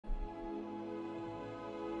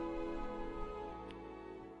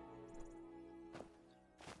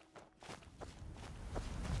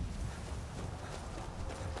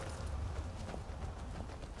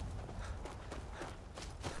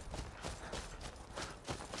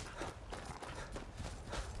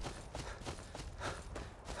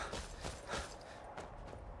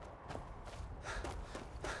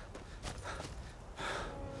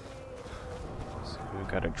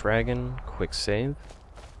Got a dragon. Quick save.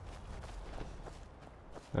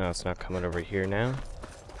 Oh, it's not coming over here now.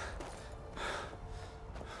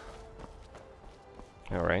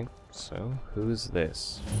 Alright, so who's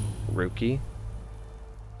this? Rookie?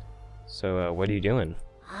 So, what are you doing?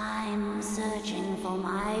 I'm searching for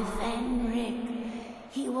my Fenric.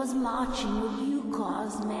 He was marching with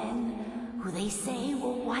Yukos men, who they say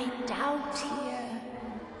were wiped out here.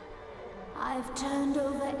 I've turned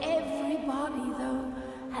over everybody, though,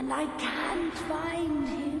 and I can't find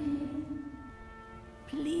him.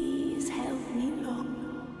 Please help me look.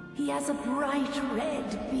 He has a bright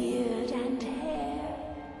red beard and hair.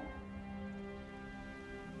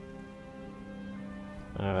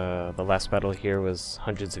 The last battle here was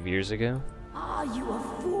hundreds of years ago. Are you a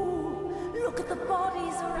fool? Look at the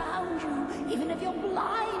bodies around you. Even if you're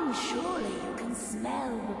blind, surely you can smell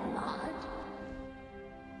the blood.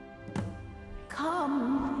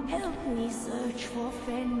 Come, help me search for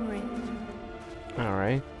Fenric.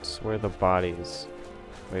 Alright, so where are the bodies?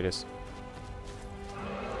 Wait a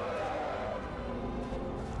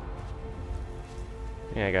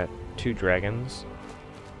Yeah, I got 2 dragons.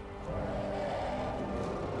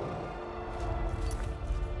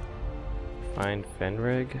 Find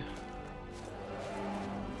Fenrig.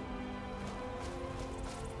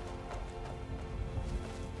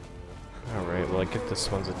 Alright, well, I get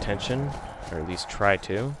this one's attention, or at least try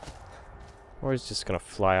to. Or he's just gonna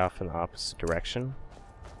fly off in the opposite direction.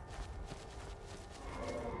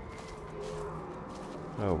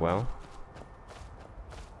 Oh well.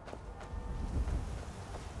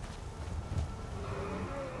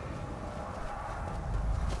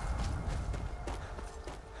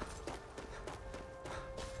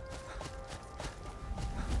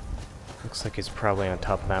 Looks like he's probably on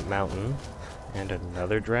top of that mountain. And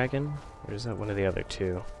another dragon? Or is that one of the other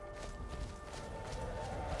 2?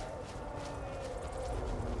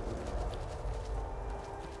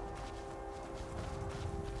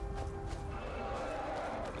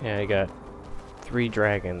 Yeah, I got 3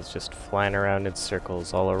 dragons just flying around in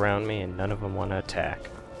circles all around me, and none of them want to attack.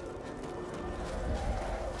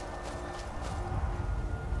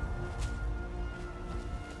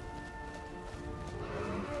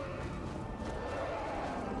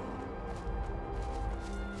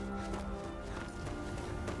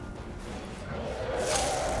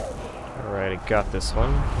 Alright, I got this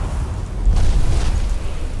one.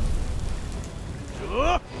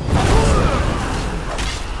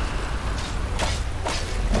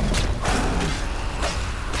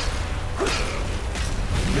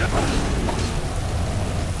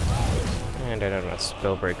 And I don't have a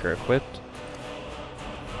Spellbreaker equipped.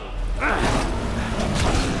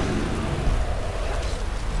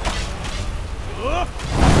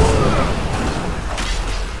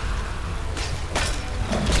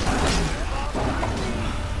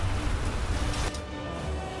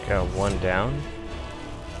 Got 1 down.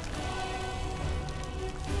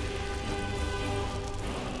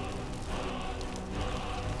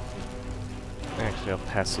 Actually, I'll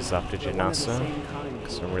pass these off to Janasa,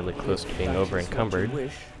 because I'm really close to being over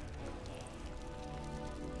encumbered.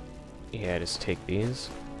 Yeah, just take these.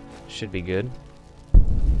 Should be good.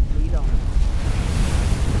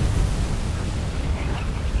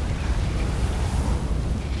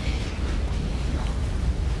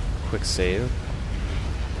 Quick save.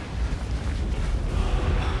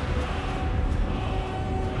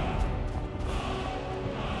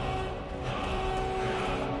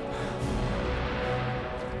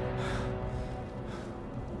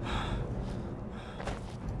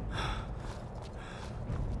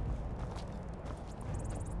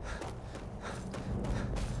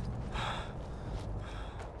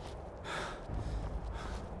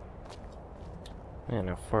 Man,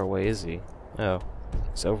 how far away is he? Oh,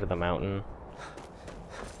 he's over the mountain.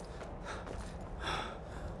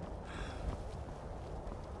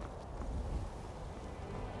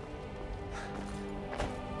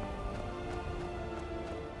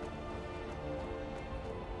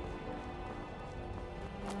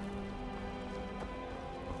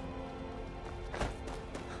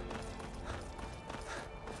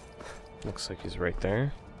 Looks like he's right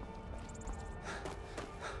there.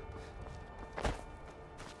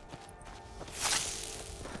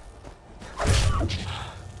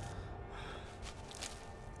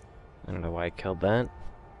 I don't know why I killed that.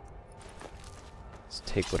 Let's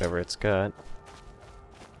take whatever it's got.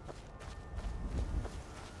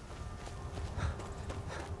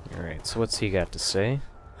 Alright, so what's he got to say?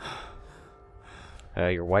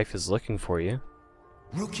 Your wife is looking for you.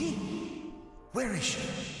 Rookie? Where is she?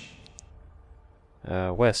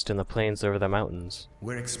 West in the plains over the mountains.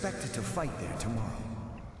 We're expected to fight there tomorrow.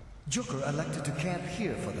 Joker elected to camp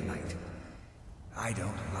here for the night. I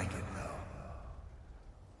don't like it,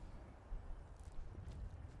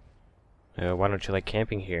 though. Why don't you like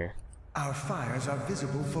camping here? Our fires are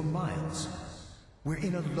visible for miles. We're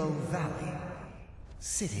in a low valley.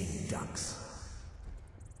 Sitting ducks.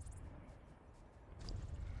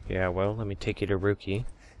 Yeah, well, let me take you to Rookie.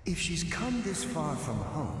 If she's come this far from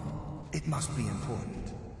home, it must be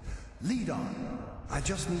important. Lead on. I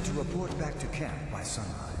just need to report back to camp by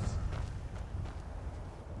sunrise.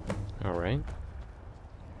 Alright.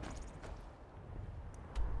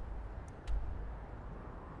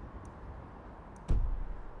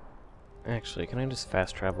 Actually, can I just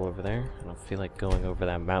fast travel over there? I don't feel like going over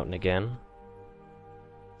that mountain again.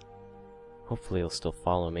 Hopefully he'll still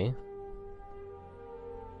follow me.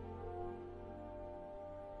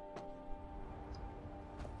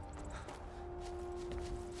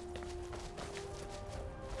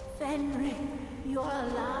 Fenric, you're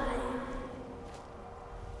alive.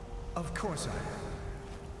 Of course I am.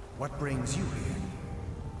 What brings you here?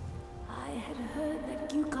 I had heard that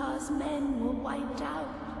Yukar's men were wiped out.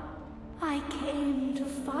 I came to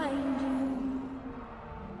find you.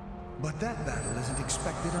 But that battle isn't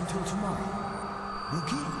expected until tomorrow.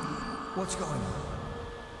 Rookie, what's going on?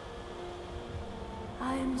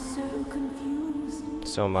 I'm so confused.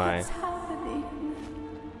 So am I. What's happening?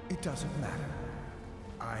 It doesn't matter.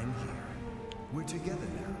 I'm here. We're together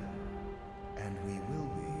now. And we will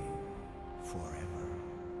be forever.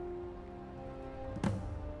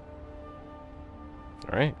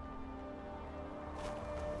 Alright.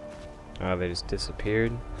 Oh, they just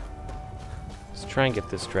disappeared. Let's try and get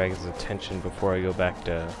this dragon's attention before I go back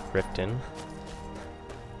to Riften.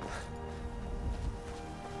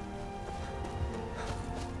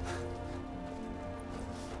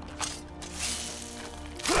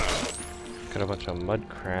 Got a bunch of mud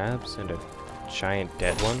crabs and a giant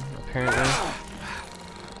dead one, apparently.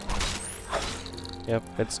 Yep,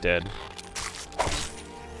 it's dead.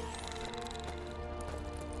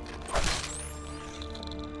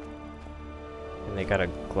 And they got a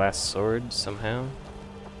glass sword somehow.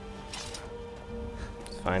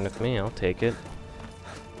 It's fine with me, I'll take it.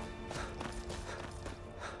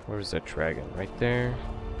 Where's that dragon? Right there.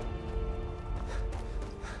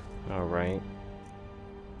 Alright.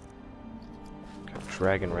 Got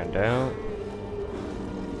dragon rend out.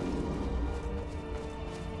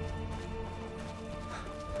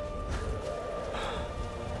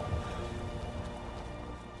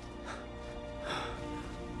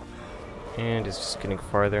 And it's just getting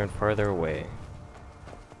farther and farther away.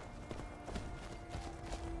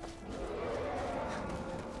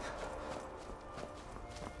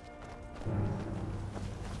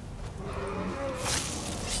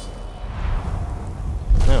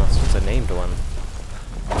 No, it's just a named one.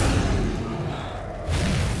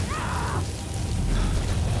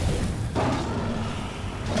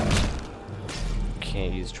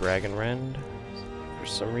 Can't use Dragon Rend for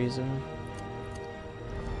some reason.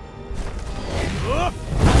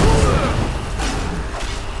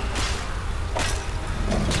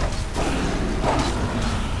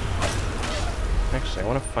 Actually, I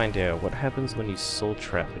want to find out what happens when you soul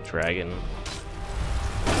trap a dragon.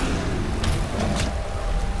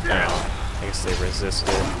 I guess they resisted.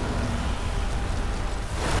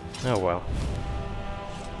 Oh well.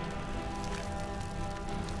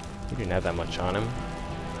 He didn't have that much on him.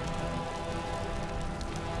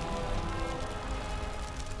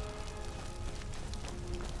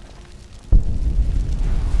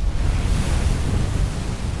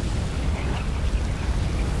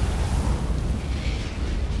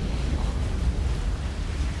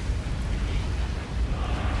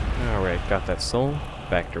 Alright, got that soul.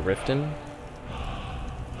 Back to Riften.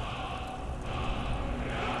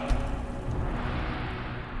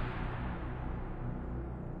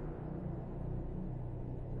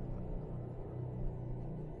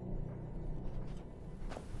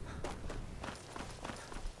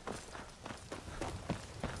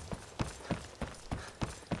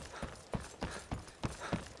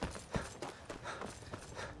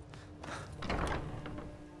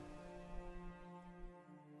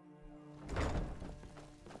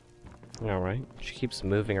 Alright, she keeps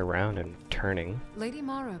moving around and turning. Lady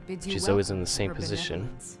Mara bids you She's welcome always in the to same her position.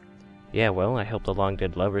 benevolence. Yeah, well, I helped the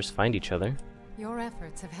long-dead lovers find each other. Your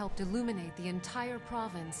efforts have helped illuminate the entire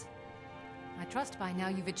province. I trust by now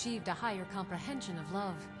you've achieved a higher comprehension of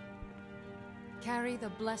love. Carry the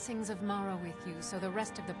blessings of Mara with you so the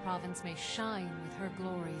rest of the province may shine with her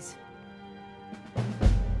glories.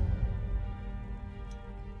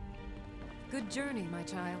 Good journey, my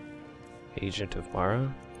child. Agent of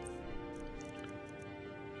Mara?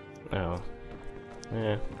 Oh.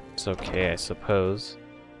 It's okay, I suppose.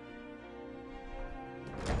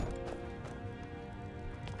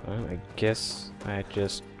 Well, I guess I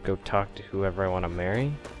just go talk to whoever I want to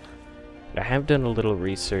marry. I have done a little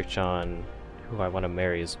research on who I want to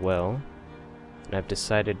marry as well, and I've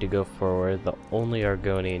decided to go for the only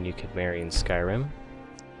Argonian you could marry in Skyrim,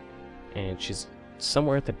 and she's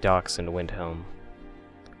somewhere at the docks in Windhelm.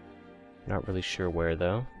 Not really sure where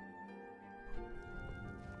though.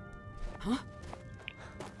 Huh?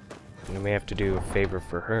 And I may have to do a favor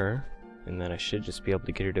for her, and then I should just be able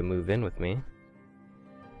to get her to move in with me.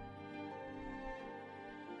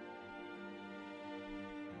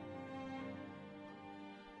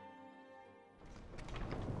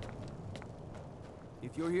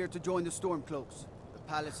 If you're here to join the Stormcloaks, the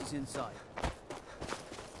palace is inside.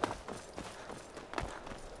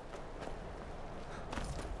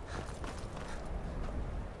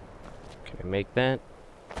 Can I make that?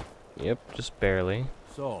 Yep, just barely.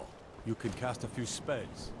 So, you can cast a few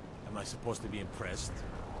spells. Am I supposed to be impressed?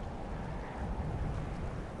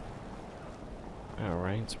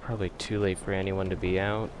 Alright, it's probably too late for anyone to be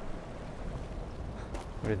out.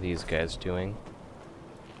 What are these guys doing?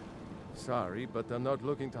 Sorry, but I'm not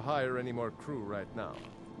looking to hire any more crew right now.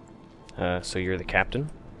 So you're the captain?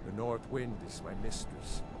 The North Wind is my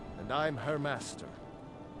mistress, and I'm her master.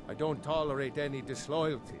 I don't tolerate any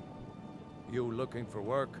disloyalty. You looking for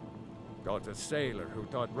work? Got a sailor who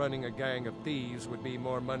thought running a gang of thieves would be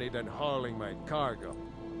more money than hauling my cargo.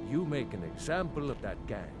 You make an example of that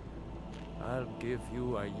gang. I'll give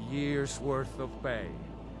you a year's worth of pay.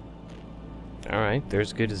 Alright, they're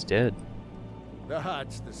as good as dead.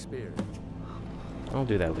 That's the spirit. I'll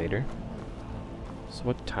do that later. So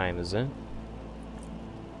what time is it?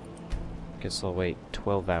 Guess I'll wait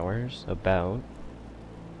 12 hours, about.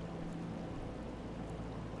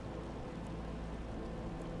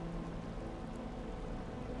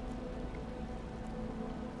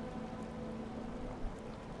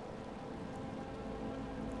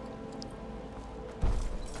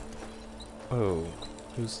 Oh,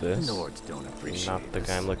 who's this? Lords don't appreciate Not the this.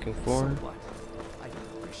 guy I'm looking So for. what? I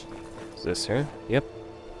don't appreciate it. Is this her? Yep.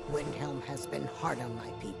 Windhelm has been hard on my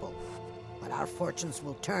people, but our fortunes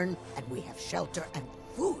will turn, and we have shelter and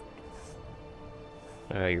food.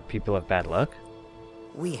 Your people have bad luck?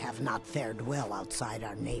 We have not fared well outside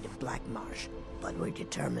our native Black Marsh, but we're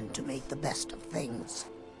determined to make the best of things.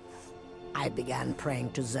 I began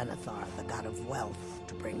praying to Zenithar, the god of wealth,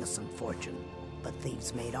 to bring us some fortune, but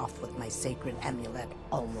thieves made off with my sacred amulet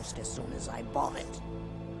almost as soon as I bought it.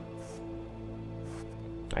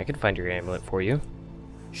 I can find your amulet for you.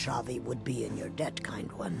 Shavi would be in your debt,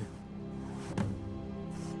 kind one.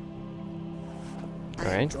 I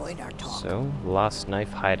Alright, enjoyed our talk. so Lost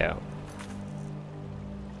Knife Hideout.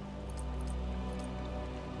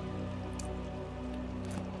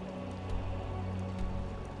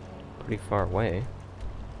 Pretty far away,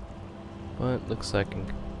 but looks like I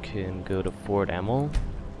can go to Fort Amel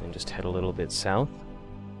and just head a little bit south.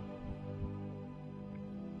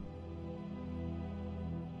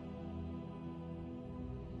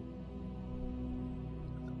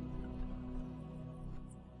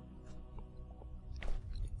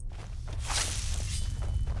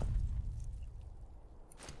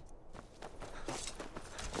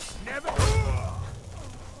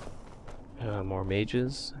 More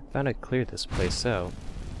mages. I thought I'd clear this place out.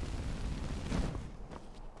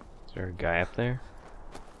 Is there a guy up there?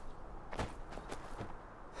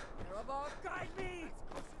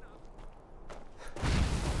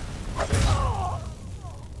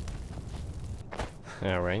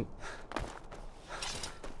 Alright.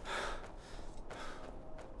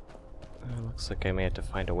 Looks like I may have to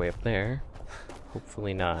find a way up there.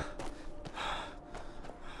 Hopefully not.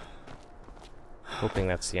 Hoping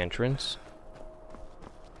that's the entrance.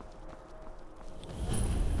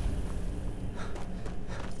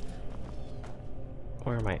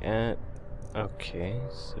 Where am I at? Okay,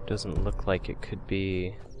 so it doesn't look like it could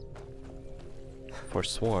be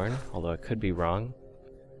Forsworn, although I could be wrong.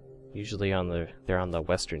 Usually they're on the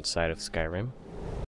western side of Skyrim.